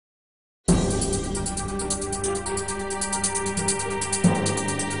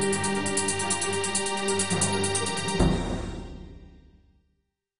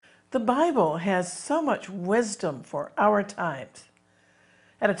The Bible has so much wisdom for our times.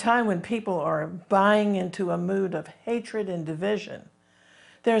 At a time when people are buying into a mood of hatred and division,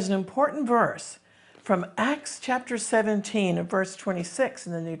 there's an important verse from Acts chapter 17 and verse 26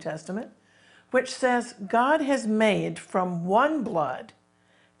 in the New Testament, which says, God has made from one blood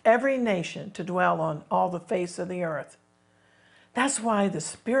every nation to dwell on all the face of the earth. That's why the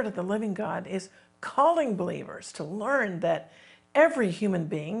Spirit of the living God is calling believers to learn that every human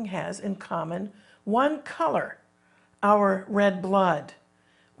being has in common one color, our red blood.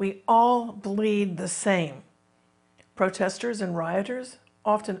 We all bleed the same. Protesters and rioters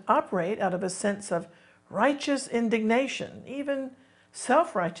often operate out of a sense of righteous indignation, even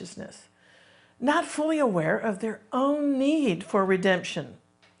self-righteousness, not fully aware of their own need for redemption.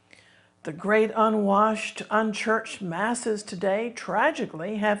 The great unwashed, unchurched masses today,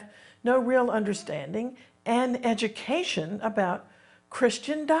 tragically, have no real understanding and education about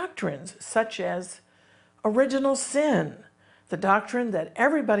Christian doctrines such as original sin, the doctrine that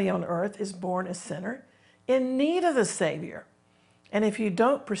everybody on earth is born a sinner in need of a Savior. And if you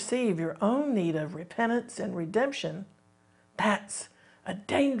don't perceive your own need of repentance and redemption, that's a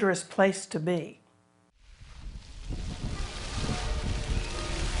dangerous place to be.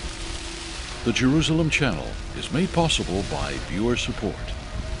 The Jerusalem Channel is made possible by viewer support.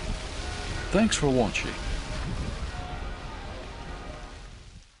 Thanks for watching.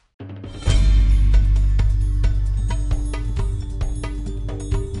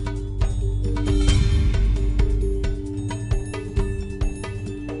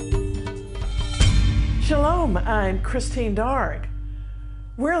 Shalom, I'm Christine Darg.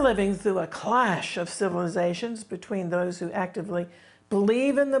 We're living through a clash of civilizations between those who actively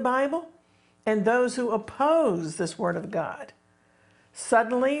believe in the Bible and those who oppose this Word of God.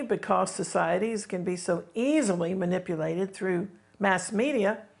 Suddenly, because societies can be so easily manipulated through mass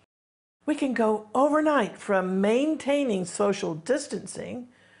media, we can go overnight from maintaining social distancing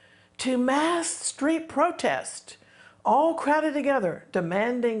to mass street protest, all crowded together,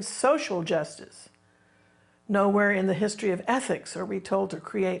 demanding social justice. Nowhere in the history of ethics are we told to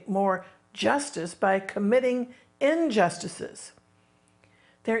create more justice by committing injustices.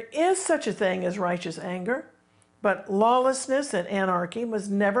 There is such a thing as righteous anger, but lawlessness and anarchy must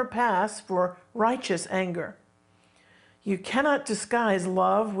never pass for righteous anger. You cannot disguise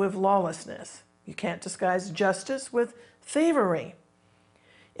love with lawlessness. You can't disguise justice with thievery.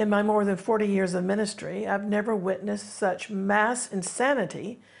 In my more than 40 years of ministry, I've never witnessed such mass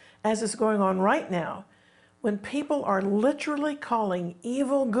insanity as is going on right now, when people are literally calling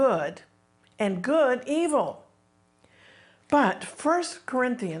evil good and good evil. But 1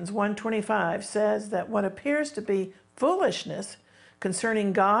 Corinthians 1:25 says that what appears to be foolishness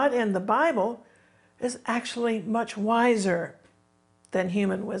concerning God and the Bible is actually much wiser than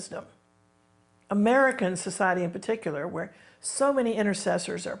human wisdom. American society in particular, where so many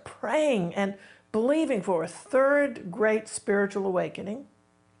intercessors are praying and believing for a third great spiritual awakening,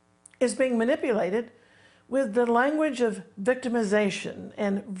 is being manipulated with the language of victimization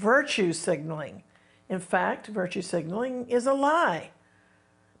and virtue signaling. In fact, virtue signaling is a lie,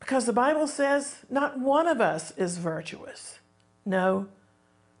 because the Bible says not one of us is virtuous. No,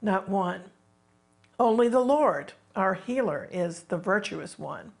 not one. Only the Lord, our healer, is the virtuous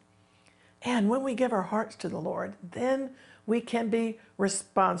one. And when we give our hearts to the Lord, then we can be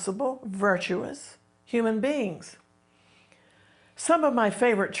responsible, virtuous human beings. Some of my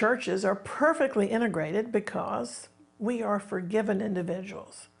favorite churches are perfectly integrated because we are forgiven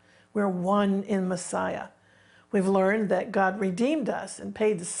individuals. We're one in Messiah. We've learned that God redeemed us and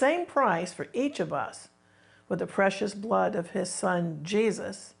paid the same price for each of us with the precious blood of his son,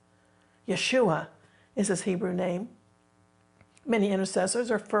 Jesus. Yeshua is his Hebrew name. Many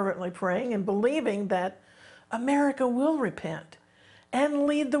intercessors are fervently praying and believing that America will repent and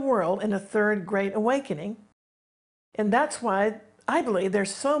lead the world in a third great awakening. And that's why I believe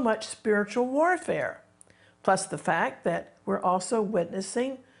there's so much spiritual warfare, plus the fact that we're also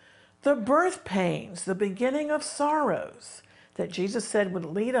witnessing the birth pains, the beginning of sorrows that Jesus said would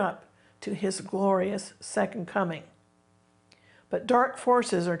lead up to his glorious second coming. But dark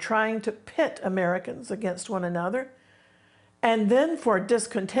forces are trying to pit Americans against one another, and then for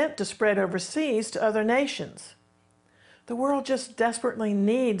discontent to spread overseas to other nations. The world just desperately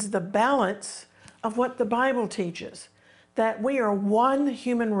needs the balance of what the Bible teaches, that we are one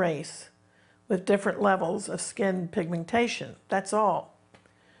human race with different levels of skin pigmentation. That's all.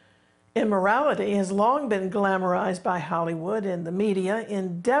 Immorality has long been glamorized by Hollywood and the media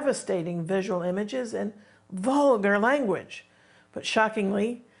in devastating visual images and vulgar language, but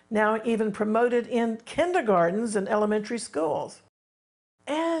shockingly, now even promoted in kindergartens and elementary schools.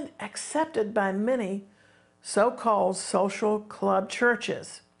 and accepted by many so-called social club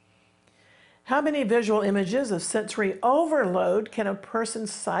churches. How many visual images of sensory overload can a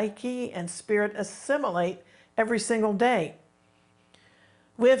person's psyche and spirit assimilate every single day?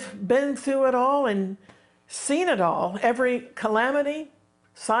 We've been through it all and seen it all. Every calamity,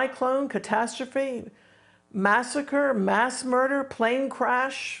 cyclone, catastrophe, massacre, mass murder, plane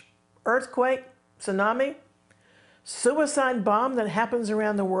crash, earthquake, tsunami, suicide bomb that happens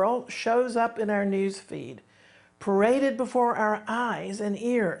around the world shows up in our news feed, paraded before our eyes and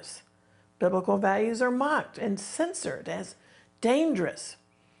ears. Biblical values are mocked and censored as dangerous.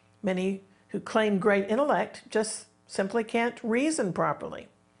 Many who claim great intellect just simply can't reason properly.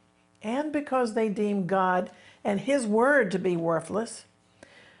 And because they deem God and His Word to be worthless,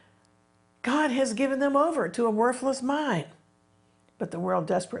 God has given them over to a worthless mind. But the world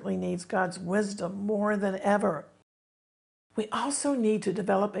desperately needs God's wisdom more than ever. We also need to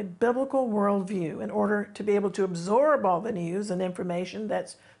develop a biblical worldview in order to be able to absorb all the news and information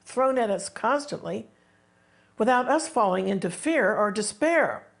that's thrown at us constantly without us falling into fear or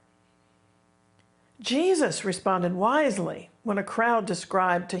despair. Jesus responded wisely when a crowd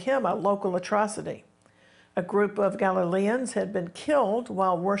described to him a local atrocity. A group of Galileans had been killed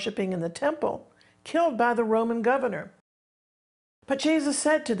while worshiping in the temple, killed by the Roman governor. But Jesus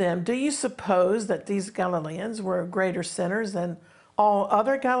said to them, "Do you suppose that these Galileans were greater sinners than all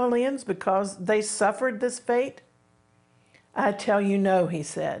other Galileans because they suffered this fate? I tell you no," he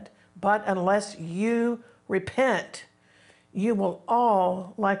said, "but unless you repent, you will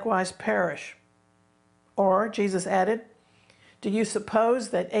all likewise perish." Or, Jesus added, "Do you suppose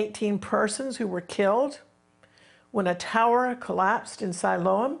that 18 persons who were killed when a tower collapsed in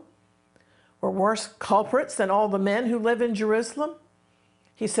Siloam were worse culprits than all the men who live in Jerusalem?"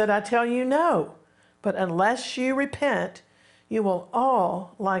 He said, "I tell you no, but unless you repent, you will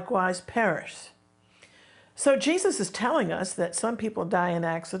all likewise perish." So Jesus is telling us that some people die in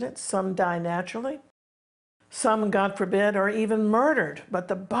accidents, some die naturally, some, God forbid, are even murdered. But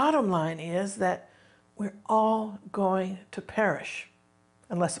the bottom line is that we're all going to perish,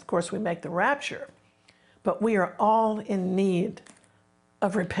 unless, of course, we make the rapture. But we are all in need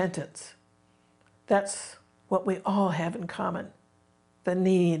of repentance. That's what we all have in common: the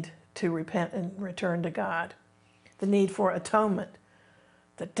need to repent and return to God, the need for atonement,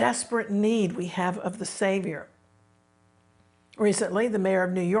 the desperate need we have of the Savior. Recently, the mayor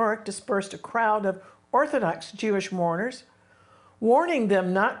of New York dispersed a crowd of Orthodox Jewish mourners, warning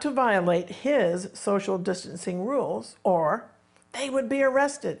them not to violate his social distancing rules or they would be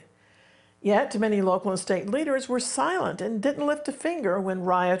arrested. Yet many local and state leaders were silent and didn't lift a finger when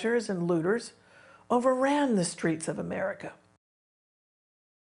rioters and looters overran the streets of America.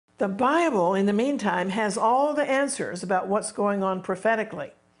 The Bible, in the meantime, has all the answers about what's going on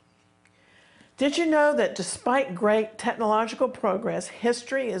prophetically. Did you know that despite great technological progress,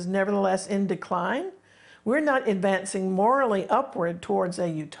 history is nevertheless in decline? We're not advancing morally upward towards a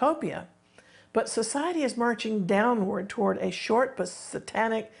utopia, but society is marching downward toward a short but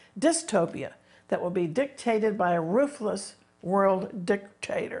satanic dystopia that will be dictated by a ruthless world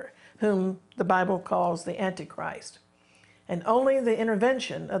dictator, whom the Bible calls the Antichrist. And only the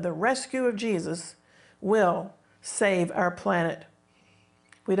intervention of the rescue of Jesus will save our planet.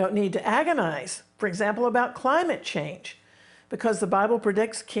 We don't need to agonize, for example, about climate change, because the Bible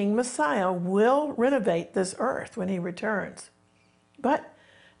predicts King Messiah will renovate this earth when he returns. But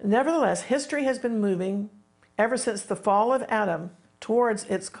nevertheless, history has been moving ever since the fall of Adam towards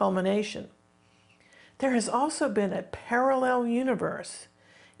its culmination. There has also been a parallel universe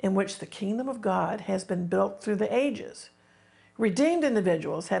in which the kingdom of God has been built through the ages. Redeemed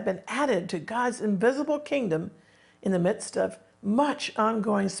individuals have been added to God's invisible kingdom in the midst of much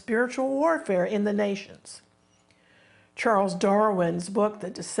ongoing spiritual warfare in the nations. Charles Darwin's book, The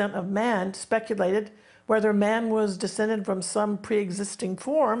Descent of Man, speculated whether man was descended from some pre-existing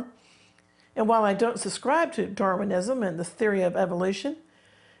form. And while I don't subscribe to Darwinism and the theory of evolution,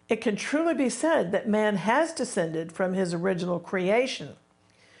 it can truly be said that man has descended from his original creation.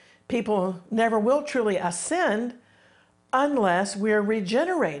 People never will truly ascend unless we are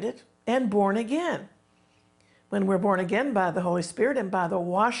regenerated and born again. When we're born again by the Holy Spirit and by the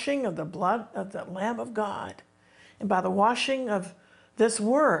washing of the blood of the Lamb of God and by the washing of this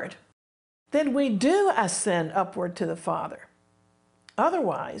Word, then we do ascend upward to the Father.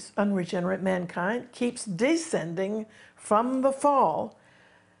 Otherwise, unregenerate mankind keeps descending from the fall,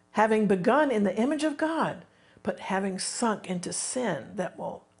 having begun in the image of God, but having sunk into sin that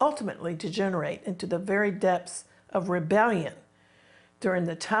will ultimately degenerate into the very depths of rebellion during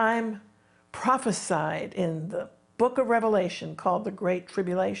the time prophesied in the book of Revelation called the Great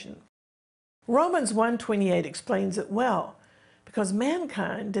Tribulation. Romans 1:28 explains it well, because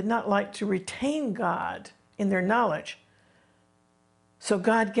mankind did not like to retain God in their knowledge. So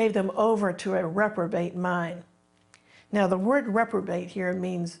God gave them over to a reprobate mind. Now, the word reprobate here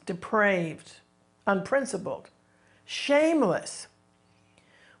means depraved, unprincipled, shameless.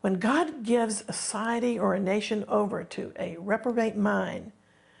 When God gives a society or a nation over to a reprobate mind,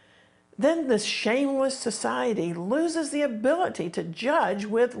 then this shameless society loses the ability to judge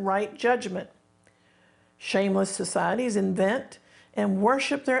with right judgment. Shameless societies invent and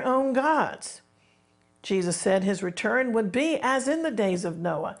worship their own gods. Jesus said his return would be as in the days of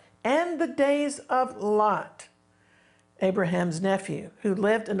Noah and the days of Lot, Abraham's nephew, who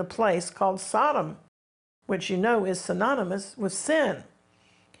lived in a place called Sodom, which you know is synonymous with sin.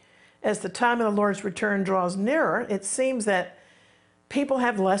 As the time of the Lord's return draws nearer, it seems that people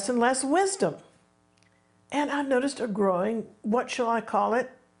have less and less wisdom. And I've noticed a growing, what shall I call it,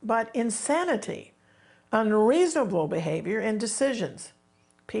 but insanity, unreasonable behavior and decisions.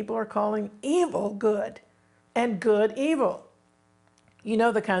 People are calling evil good and good evil. You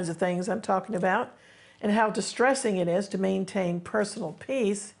know the kinds of things I'm talking about and how distressing it is to maintain personal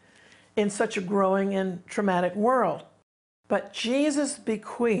peace in such a growing and traumatic world. But Jesus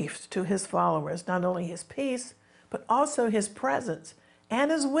bequeathed to his followers not only his peace, but also his presence and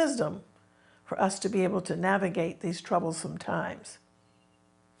his wisdom for us to be able to navigate these troublesome times.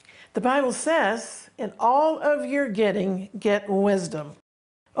 The Bible says, in all of your getting, get wisdom.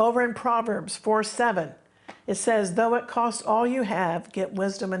 Over in Proverbs 4:7, it says, though it costs all you have, get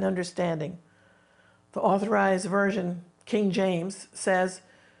wisdom and understanding. The Authorized Version, King James, says,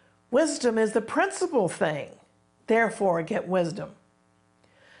 wisdom is the principal thing, therefore get wisdom.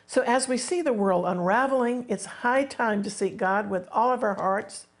 So as we see the world unraveling, it's high time to seek God with all of our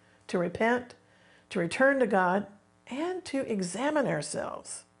hearts, to repent, to return to God, and to examine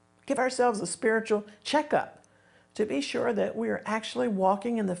ourselves. Give ourselves a spiritual checkup to be sure that we are actually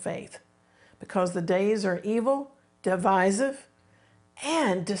walking in the faith, because the days are evil, divisive,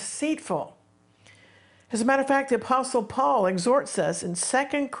 and deceitful. As a matter of fact, the Apostle Paul exhorts us in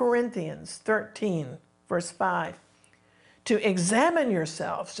 2 Corinthians 13, verse 5, to examine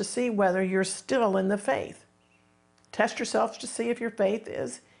yourselves to see whether you're still in the faith. Test yourselves to see if your faith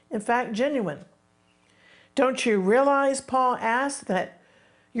is, in fact, genuine. Don't you realize, Paul asks, that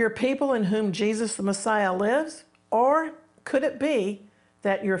you're people in whom Jesus the Messiah lives? Or could it be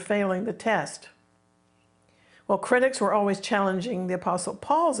that you're failing the test? Well, critics were always challenging the Apostle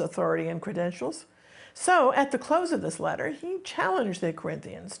Paul's authority and credentials. So at the close of this letter, he challenged the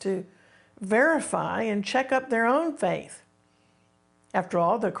Corinthians to verify and check up their own faith. After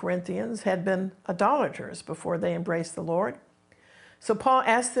all, the Corinthians had been idolaters before they embraced the Lord. So Paul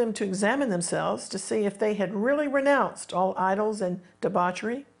asked them to examine themselves to see if they had really renounced all idols and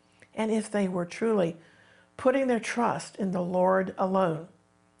debauchery, and if they were truly putting their trust in the Lord alone.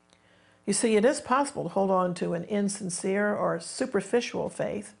 You see, it is possible to hold on to an insincere or superficial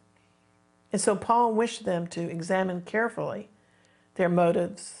faith. And so Paul wished them to examine carefully their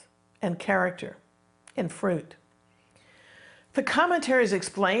motives and character and fruit. The commentaries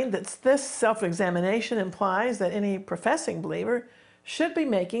explain that this self-examination implies that any professing believer should be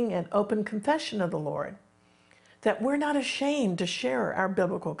making an open confession of the Lord, that we're not ashamed to share our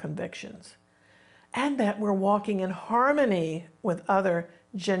biblical convictions, and that we're walking in harmony with other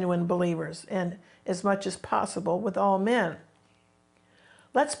genuine believers and as much as possible with all men.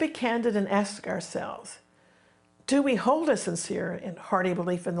 Let's be candid and ask ourselves, do we hold a sincere and hearty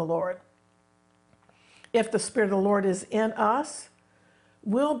belief in the Lord? If the Spirit of the Lord is in us,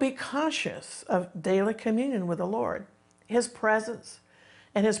 we'll be conscious of daily communion with the Lord. His presence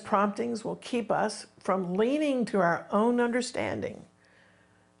and his promptings will keep us from leaning to our own understanding,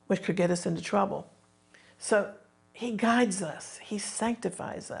 which could get us into trouble. So he guides us, he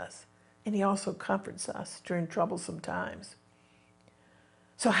sanctifies us, and he also comforts us during troublesome times.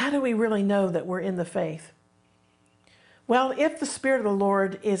 So how do we really know that we're in the faith? Well, if the Spirit of the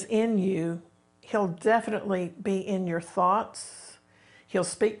Lord is in you, he'll definitely be in your thoughts. He'll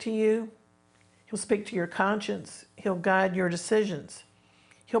speak to you. He'll speak to your conscience. He'll guide your decisions.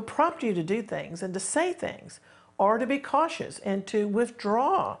 He'll prompt you to do things and to say things, or to be cautious and to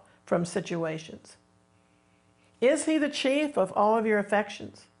withdraw from situations. Is he the chief of all of your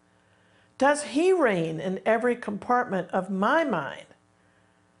affections? Does he reign in every compartment of my mind?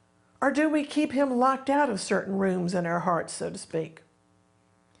 Or do we keep him locked out of certain rooms in our hearts, so to speak?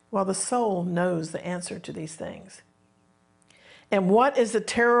 Well, the soul knows the answer to these things. And what is the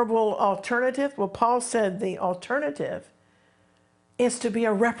terrible alternative? Well, Paul said the alternative is to be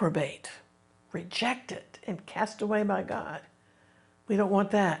a reprobate, rejected and cast away by God. We don't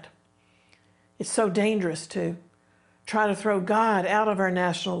want that. It's so dangerous to try to throw God out of our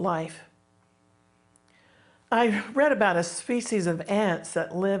national life. I read about a species of ants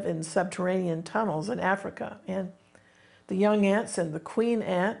that live in subterranean tunnels in Africa, and the young ants and the queen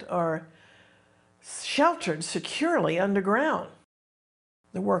ant are sheltered securely underground.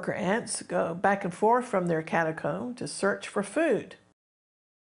 The worker ants go back and forth from their catacomb to search for food.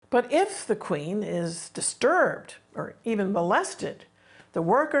 But if the queen is disturbed or even molested, the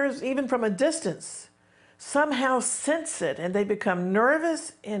workers, even from a distance, somehow sense it and they become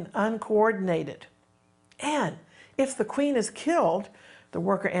nervous and uncoordinated. And if the queen is killed, the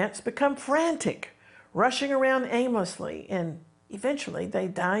worker ants become frantic, rushing around aimlessly, and eventually they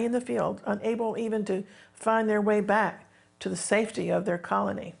die in the field, unable even to find their way back to the safety of their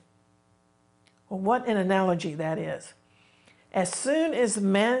colony. Well, what an analogy that is. As soon as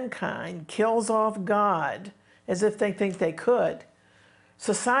mankind kills off God, as if they think they could,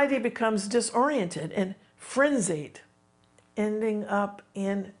 society becomes disoriented and frenzied, ending up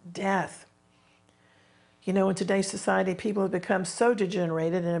in death. You know, in today's society, people have become so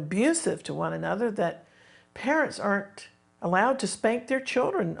degenerated and abusive to one another that parents aren't allowed to spank their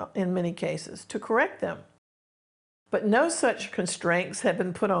children in many cases, to correct them. But no such constraints have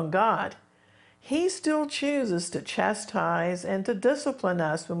been put on God. He still chooses to chastise and to discipline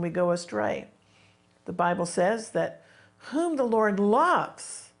us when we go astray. The Bible says that whom the Lord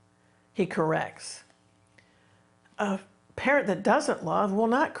loves, he corrects. A parent that doesn't love will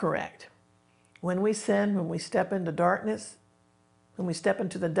not correct. When we sin, when we step into darkness, when we step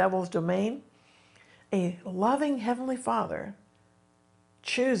into the devil's domain, a loving Heavenly Father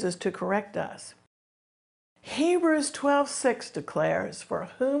chooses to correct us. Hebrews 12:6 declares, "For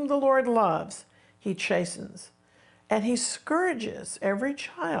whom the Lord loves, he chastens, and he scourges every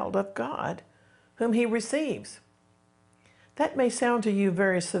child of God whom he receives." That may sound to you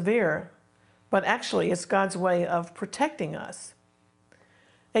very severe, but actually it's God's way of protecting us.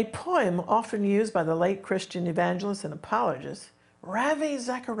 A poem often used by the late Christian evangelist and apologist, Ravi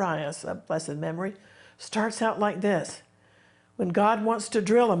Zacharias of blessed memory, starts out like this: "When God wants to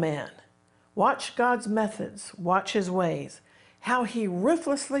drill a man, watch God's methods, watch his ways, how he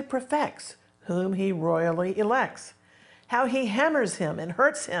ruthlessly perfects whom he royally elects, how he hammers him and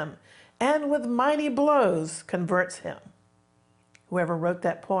hurts him, and with mighty blows converts him." Whoever wrote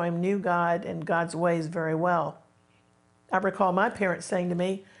that poem knew God and God's ways very well. I recall my parents saying to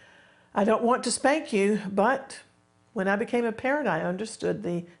me, "I don't want to spank you," but when I became a parent, I understood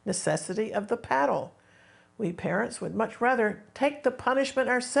the necessity of the paddle. We parents would much rather take the punishment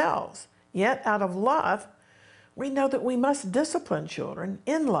ourselves, yet out of love, we know that we must discipline children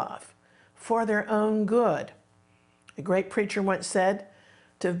in love for their own good. A great preacher once said,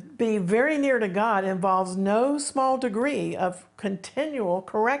 "To be very near to God involves no small degree of continual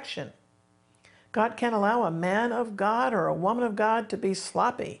correction." God can't allow a man of God or a woman of God to be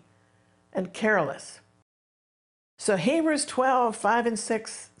sloppy and careless. So Hebrews 12:5 and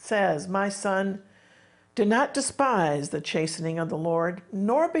 6 says, "My son, do not despise the chastening of the Lord,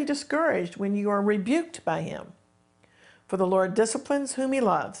 nor be discouraged when you are rebuked by him. For the Lord disciplines whom he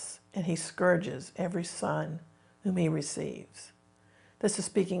loves, and he scourges every son whom he receives." This is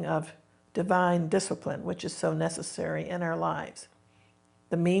speaking of divine discipline, which is so necessary in our lives.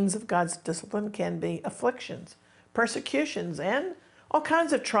 The means of God's discipline can be afflictions, persecutions, and all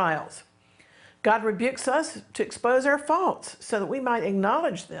kinds of trials. God rebukes us to expose our faults so that we might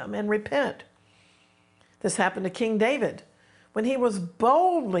acknowledge them and repent. This happened to King David when he was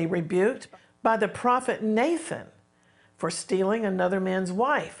boldly rebuked by the prophet Nathan for stealing another man's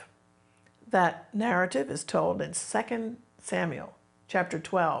wife. That narrative is told in 2 Samuel chapter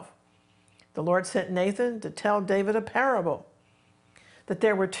 12. The Lord sent Nathan to tell David a parable, that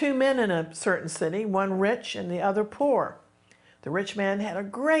there were two men in a certain city, one rich and the other poor. The rich man had a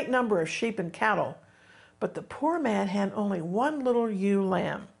great number of sheep and cattle, but the poor man had only one little ewe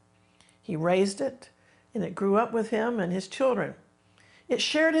lamb. He raised it, and it grew up with him and his children. It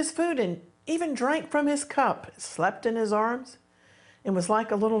shared his food and even drank from his cup. It slept in his arms and was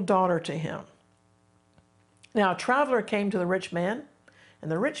like a little daughter to him. Now a traveler came to the rich man,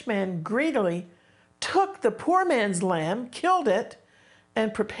 and the rich man greedily took the poor man's lamb, killed it,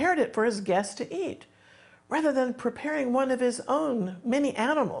 and prepared it for his guests to eat, rather than preparing one of his own many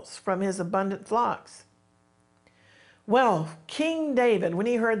animals from his abundant flocks. Well, King David, when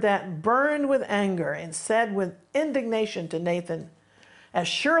he heard that, burned with anger and said with indignation to Nathan, "As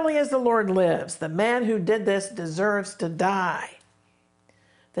surely as the Lord lives, the man who did this deserves to die."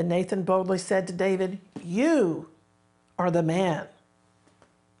 Then Nathan boldly said to David, "You are the man."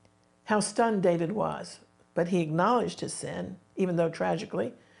 How stunned David was, but he acknowledged his sin, even though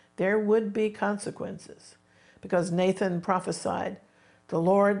tragically there would be consequences. Because Nathan prophesied, "The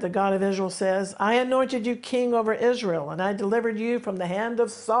Lord, the God of Israel says, I anointed you king over Israel, and I delivered you from the hand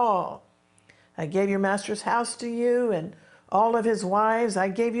of Saul. I gave your master's house to you and all of his wives. I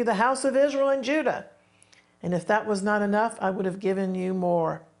gave you the house of Israel and Judah. And if that was not enough, I would have given you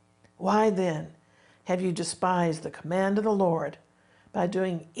more. Why then have you despised the command of the Lord by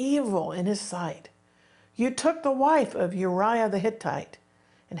doing evil in his sight? You took the wife of Uriah the Hittite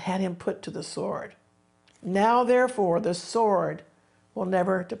and had him put to the sword. Now, therefore, the sword will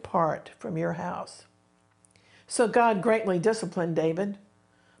never depart from your house." So God greatly disciplined David,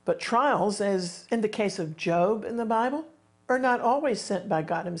 but trials, as in the case of Job in the Bible, are not always sent by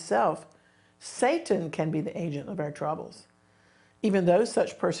God himself. Satan can be the agent of our troubles. Even though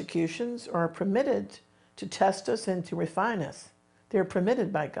such persecutions are permitted to test us and to refine us, they're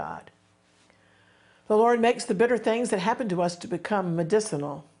permitted by God. The Lord makes the bitter things that happen to us to become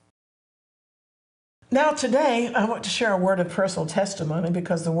medicinal. Now today, I want to share a word of personal testimony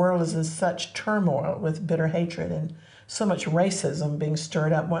because the world is in such turmoil with bitter hatred and so much racism being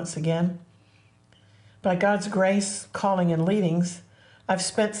stirred up once again. By God's grace, calling, and leadings, I've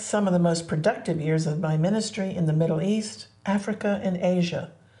spent some of the most productive years of my ministry in the Middle East, Africa, and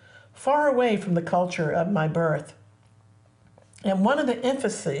Asia, far away from the culture of my birth. And one of the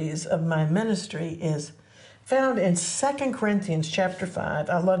emphases of my ministry is found in 2 Corinthians chapter 5.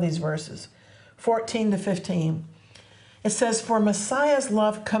 I love these verses, 14 to 15. It says, "For Messiah's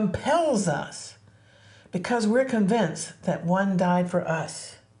love compels us, because we're convinced that one died for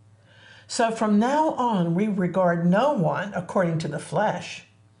us. So from now on, we regard no one according to the flesh.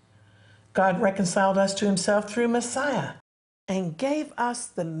 God reconciled us to himself through Messiah and gave us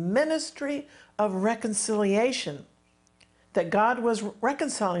the ministry of reconciliation." That God was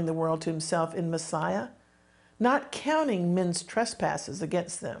reconciling the world to himself in Messiah, not counting men's trespasses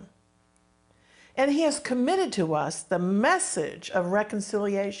against them. And he has committed to us the message of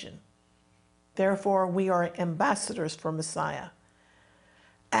reconciliation. Therefore, we are ambassadors for Messiah,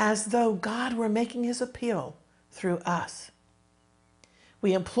 as though God were making his appeal through us.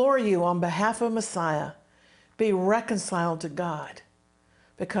 We implore you on behalf of Messiah, be reconciled to God,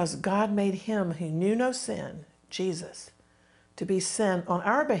 because God made him who knew no sin, Jesus, to be sin on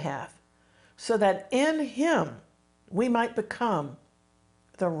our behalf, so that in him we might become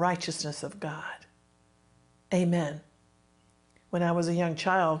the righteousness of God. Amen. When I was a young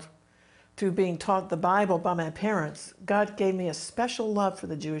child, through being taught the Bible by my parents, God gave me a special love for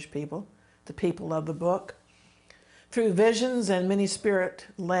the Jewish people, the people of the book. Through visions and many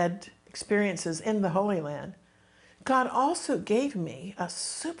spirit-led experiences in the Holy Land, God also gave me a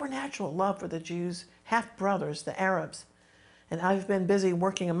supernatural love for the Jews' half-brothers, the Arabs. And I've been busy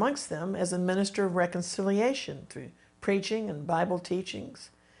working amongst them as a minister of reconciliation through preaching and Bible teachings,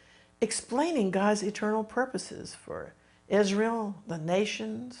 explaining God's eternal purposes for Israel, the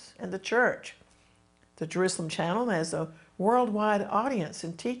nations, and the church. The Jerusalem Channel has a worldwide audience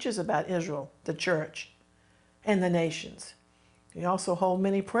and teaches about Israel, the church, and the nations. We also hold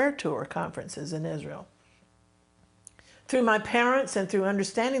many prayer tour conferences in Israel. Through my parents and through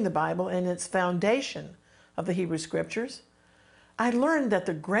understanding the Bible and its foundation of the Hebrew Scriptures, I learned that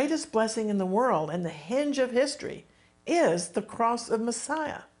the greatest blessing in the world and the hinge of history is the cross of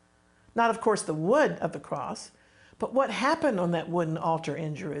Messiah. Not, of course, the wood of the cross, but what happened on that wooden altar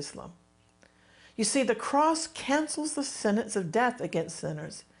in Jerusalem. You see, the cross cancels the sentence of death against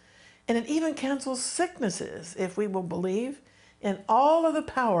sinners, and it even cancels sicknesses if we will believe in all of the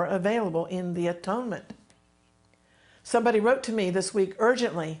power available in the atonement. Somebody wrote to me this week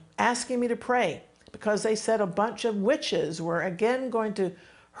urgently asking me to pray because they said a bunch of witches were again going to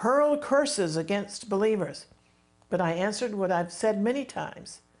hurl curses against believers. But I answered what I've said many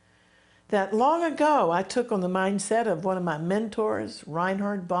times, that long ago I took on the mindset of one of my mentors,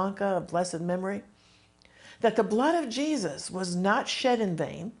 Reinhard Bonnke of blessed memory, that the blood of Jesus was not shed in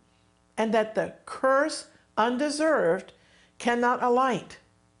vain, and that the curse undeserved cannot alight.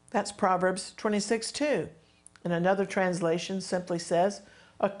 That's Proverbs 26:2. And another translation simply says,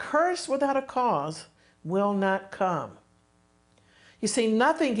 a curse without a cause will not come. You see,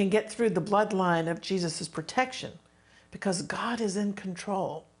 nothing can get through the bloodline of Jesus' protection because God is in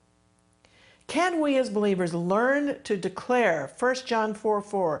control. Can we as believers learn to declare 1 John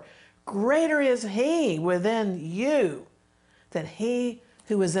 4:4, greater is he within you than he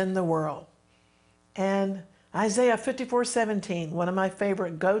who is in the world? And Isaiah 54:17, one of my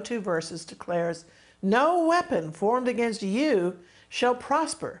favorite go-to verses, declares, no weapon formed against you shall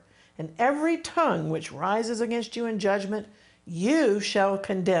prosper, and every tongue which rises against you in judgment, you shall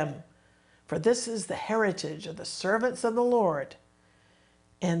condemn. For this is the heritage of the servants of the Lord,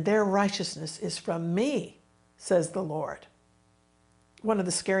 and their righteousness is from me, says the Lord. One of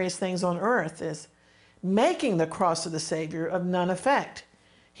the scariest things on earth is making the cross of the Savior of none effect.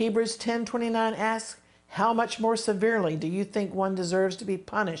 Hebrews 10:29 asks, how much more severely do you think one deserves to be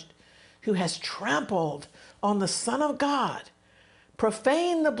punished who has trampled on the Son of God,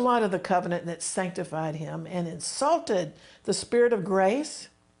 profaned the blood of the covenant that sanctified him, and insulted the Spirit of grace?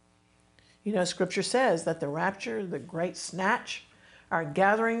 You know, Scripture says that the rapture, the great snatch, our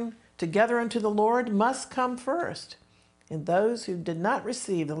gathering together unto the Lord must come first. And those who did not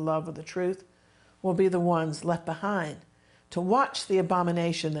receive the love of the truth will be the ones left behind to watch the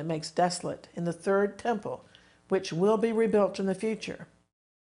abomination that makes desolate in the third temple, which will be rebuilt in the future.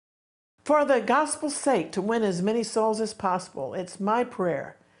 For the gospel's sake, to win as many souls as possible, it's my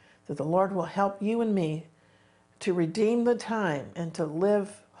prayer that the Lord will help you and me to redeem the time and to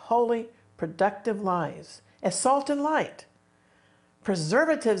live holy, productive lives as salt and light,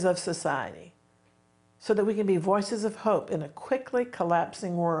 preservatives of society, so that we can be voices of hope in a quickly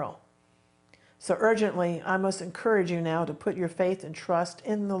collapsing world. So urgently, I must encourage you now to put your faith and trust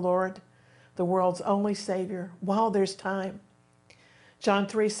in the Lord, the world's only Savior, while there's time. John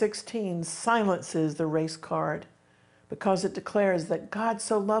 3:16 silences the race card because it declares that God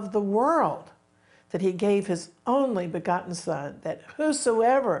so loved the world that he gave his only begotten Son, that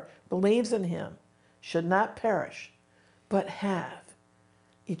whosoever believes in him should not perish, but have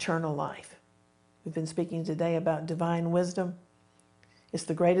eternal life. We've been speaking today about divine wisdom. It's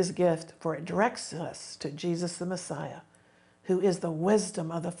the greatest gift, for it directs us to Jesus the Messiah, who is the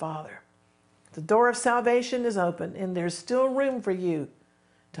wisdom of the Father. The door of salvation is open, and there's still room for you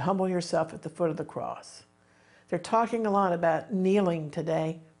to humble yourself at the foot of the cross. They're talking a lot about kneeling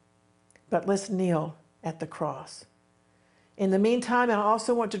today, but let's kneel at the cross. In the meantime, I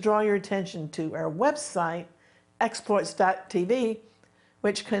also want to draw your attention to our website, exploits.tv,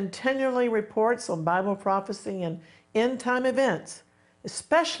 which continually reports on Bible prophecy and end-time events,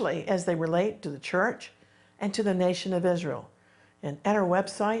 especially as they relate to the church and to the nation of Israel. And at our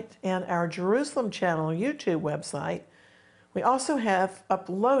website and our Jerusalem Channel YouTube website, we also have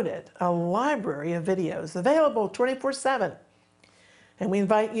uploaded a library of videos available 24/7. And we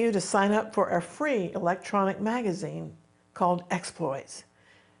invite you to sign up for our free electronic magazine called Exploits,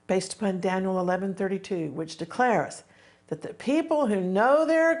 based upon Daniel 11:32, which declares that the people who know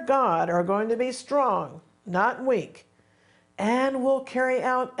their God are going to be strong, not weak, and will carry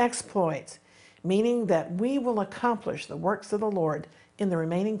out exploits, meaning that we will accomplish the works of the Lord in the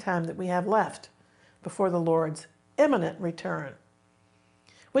remaining time that we have left before the Lord's imminent return.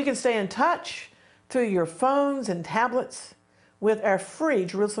 We can stay in touch through your phones and tablets with our free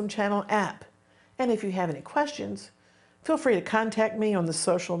Jerusalem Channel app. And if you have any questions, feel free to contact me on the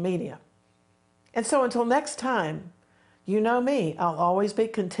social media. And so until next time, you know me, I'll always be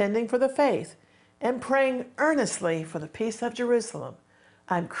contending for the faith and praying earnestly for the peace of Jerusalem.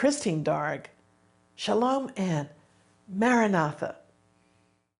 I'm Christine Darg. Shalom and Maranatha.